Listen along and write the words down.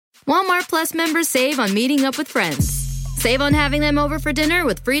Walmart Plus members save on meeting up with friends. Save on having them over for dinner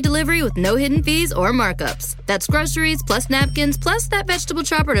with free delivery with no hidden fees or markups. That's groceries, plus napkins, plus that vegetable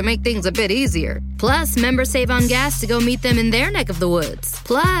chopper to make things a bit easier. Plus, members save on gas to go meet them in their neck of the woods.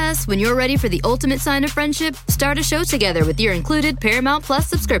 Plus, when you're ready for the ultimate sign of friendship, start a show together with your included Paramount Plus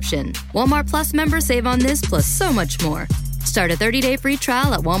subscription. Walmart Plus members save on this plus so much more. Start a 30-day free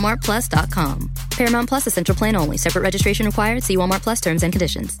trial at walmartplus.com. Paramount Plus Essential Plan only. Separate registration required. See Walmart Plus terms and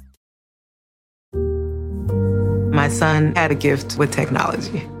conditions. My son had a gift with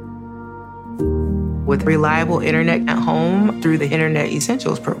technology. With reliable internet at home through the Internet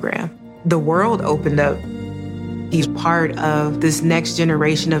Essentials program, the world opened up. He's part of this next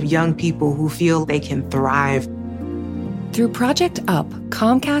generation of young people who feel they can thrive. Through Project UP,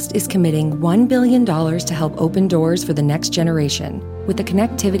 Comcast is committing $1 billion to help open doors for the next generation with the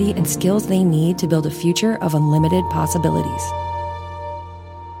connectivity and skills they need to build a future of unlimited possibilities.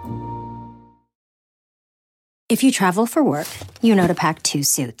 If you travel for work, you know to pack 2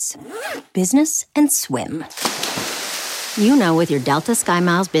 suits, business and swim. You know with your Delta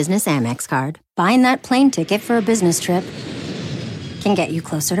SkyMiles Business Amex card, buying that plane ticket for a business trip can get you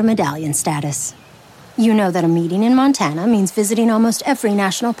closer to medallion status. You know that a meeting in Montana means visiting almost every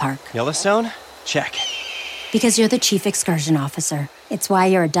national park. Yellowstone? Check. Because you're the chief excursion officer. It's why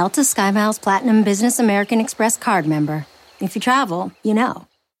you're a Delta SkyMiles Platinum Business American Express card member. If you travel, you know.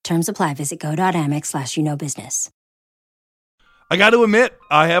 Terms apply. Visit go.amex/you-know-business. I got to admit,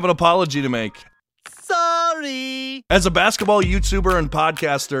 I have an apology to make. Sorry. As a basketball YouTuber and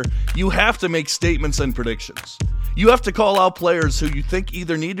podcaster, you have to make statements and predictions. You have to call out players who you think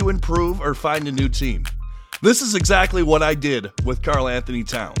either need to improve or find a new team. This is exactly what I did with Karl-Anthony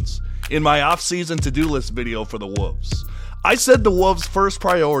Towns in my off-season to-do list video for the Wolves. I said the Wolves' first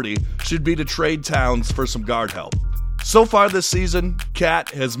priority should be to trade Towns for some guard help. So far this season, Cat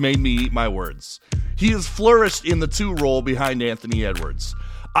has made me eat my words. He has flourished in the 2 role behind Anthony Edwards.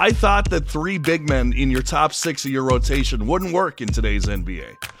 I thought that 3 big men in your top 6 of your rotation wouldn't work in today's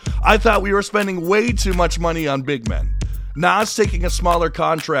NBA. I thought we were spending way too much money on big men. Nas taking a smaller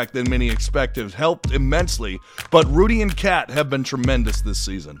contract than many expected helped immensely, but Rudy and Cat have been tremendous this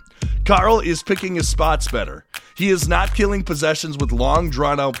season. Karl is picking his spots better. He is not killing possessions with long,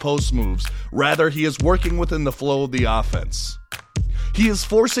 drawn-out post moves. Rather, he is working within the flow of the offense. He is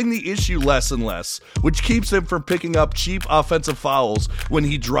forcing the issue less and less, which keeps him from picking up cheap offensive fouls when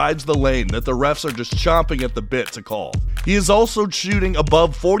he drives the lane that the refs are just chomping at the bit to call. He is also shooting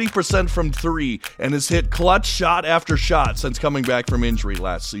above 40% from 3 and has hit clutch shot after shot since coming back from injury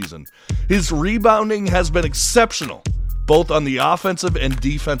last season. His rebounding has been exceptional, both on the offensive and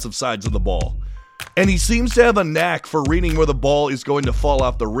defensive sides of the ball. And he seems to have a knack for reading where the ball is going to fall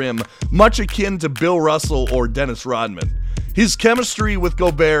off the rim, much akin to Bill Russell or Dennis Rodman. His chemistry with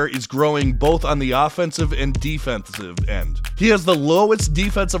Gobert is growing both on the offensive and defensive end. He has the lowest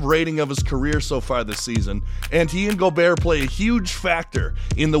defensive rating of his career so far this season, and he and Gobert play a huge factor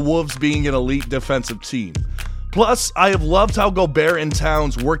in the Wolves being an elite defensive team. Plus, I have loved how Gobert and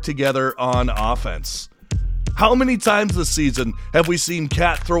Towns work together on offense. How many times this season have we seen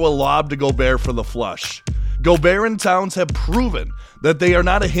Cat throw a lob to Gobert for the flush? Gobert and Towns have proven that they are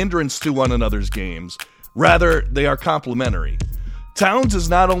not a hindrance to one another's games. Rather, they are complementary. Towns is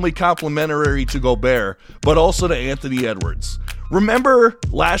not only complementary to Gobert, but also to Anthony Edwards. Remember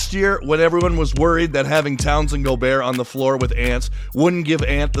last year when everyone was worried that having Towns and Gobert on the floor with Ant wouldn't give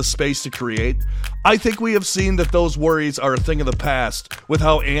Ant the space to create? I think we have seen that those worries are a thing of the past with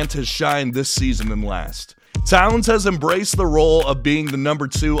how Ant has shined this season and last. Towns has embraced the role of being the number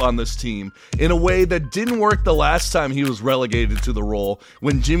 2 on this team in a way that didn't work the last time he was relegated to the role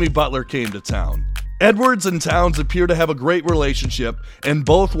when Jimmy Butler came to town. Edwards and Towns appear to have a great relationship and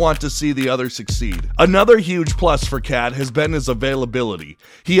both want to see the other succeed. Another huge plus for Cat has been his availability.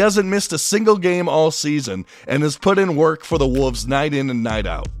 He hasn't missed a single game all season and has put in work for the Wolves night in and night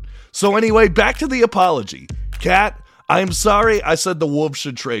out. So anyway, back to the apology. Cat, I am sorry I said the Wolves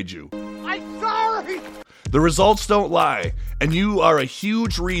should trade you. I'm sorry! The results don't lie, and you are a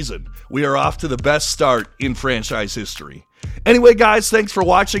huge reason we are off to the best start in franchise history. Anyway, guys, thanks for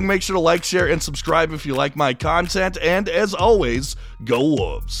watching. Make sure to like, share, and subscribe if you like my content. And as always, go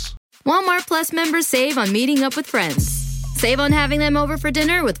Wolves. Walmart Plus members save on meeting up with friends. Save on having them over for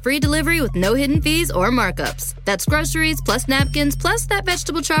dinner with free delivery with no hidden fees or markups. That's groceries, plus napkins, plus that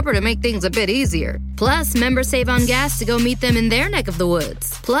vegetable chopper to make things a bit easier. Plus, members save on gas to go meet them in their neck of the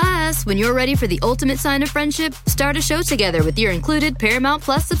woods. Plus, when you're ready for the ultimate sign of friendship, start a show together with your included Paramount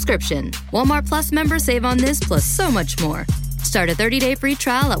Plus subscription. Walmart Plus members save on this plus so much more. Start a 30-day free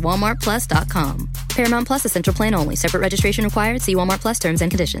trial at walmartplus.com. Paramount Plus Essential Plan only. Separate registration required. See Walmart Plus terms and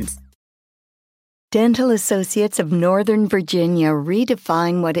conditions. Dental Associates of Northern Virginia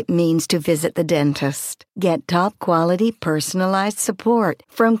redefine what it means to visit the dentist. Get top-quality, personalized support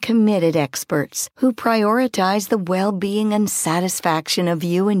from committed experts who prioritize the well-being and satisfaction of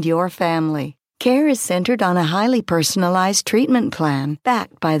you and your family. Care is centered on a highly personalized treatment plan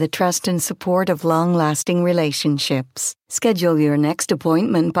backed by the trust and support of long-lasting relationships. Schedule your next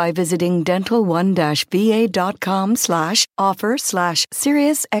appointment by visiting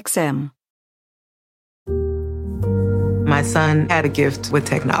dental1-va.com/offer/SiriusXM. My son had a gift with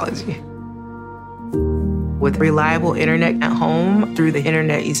technology. With reliable internet at home through the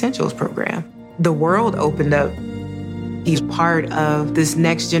Internet Essentials program, the world opened up. He's part of this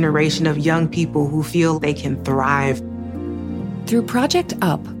next generation of young people who feel they can thrive. Through Project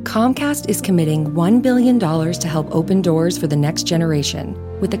UP, Comcast is committing $1 billion to help open doors for the next generation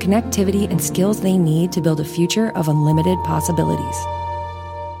with the connectivity and skills they need to build a future of unlimited possibilities.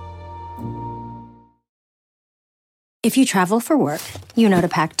 If you travel for work, you know to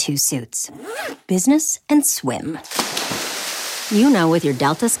pack 2 suits. Business and swim. You know with your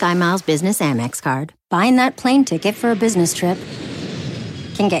Delta SkyMiles Business Amex card, buying that plane ticket for a business trip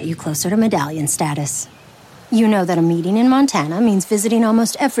can get you closer to medallion status. You know that a meeting in Montana means visiting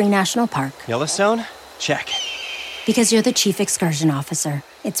almost every national park. Yellowstone? Check. Because you're the chief excursion officer.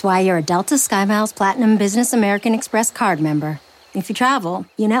 It's why you're a Delta SkyMiles Platinum Business American Express card member. If you travel,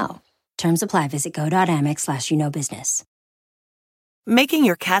 you know. Terms apply. Visit go.amex/you-know-business. Making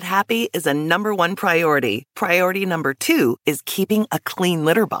your cat happy is a #1 priority. Priority number 2 is keeping a clean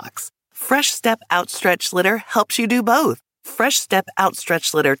litter box. Fresh Step Outstretched Litter helps you do both. Fresh Step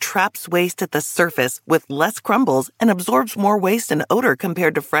Outstretched Litter traps waste at the surface with less crumbles and absorbs more waste and odor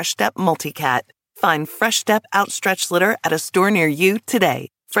compared to Fresh Step Multicat. Find Fresh Step Outstretched Litter at a store near you today.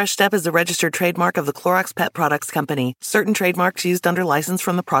 Fresh Step is a registered trademark of the Clorox Pet Products Company. Certain trademarks used under license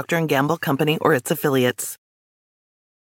from the Procter & Gamble Company or its affiliates.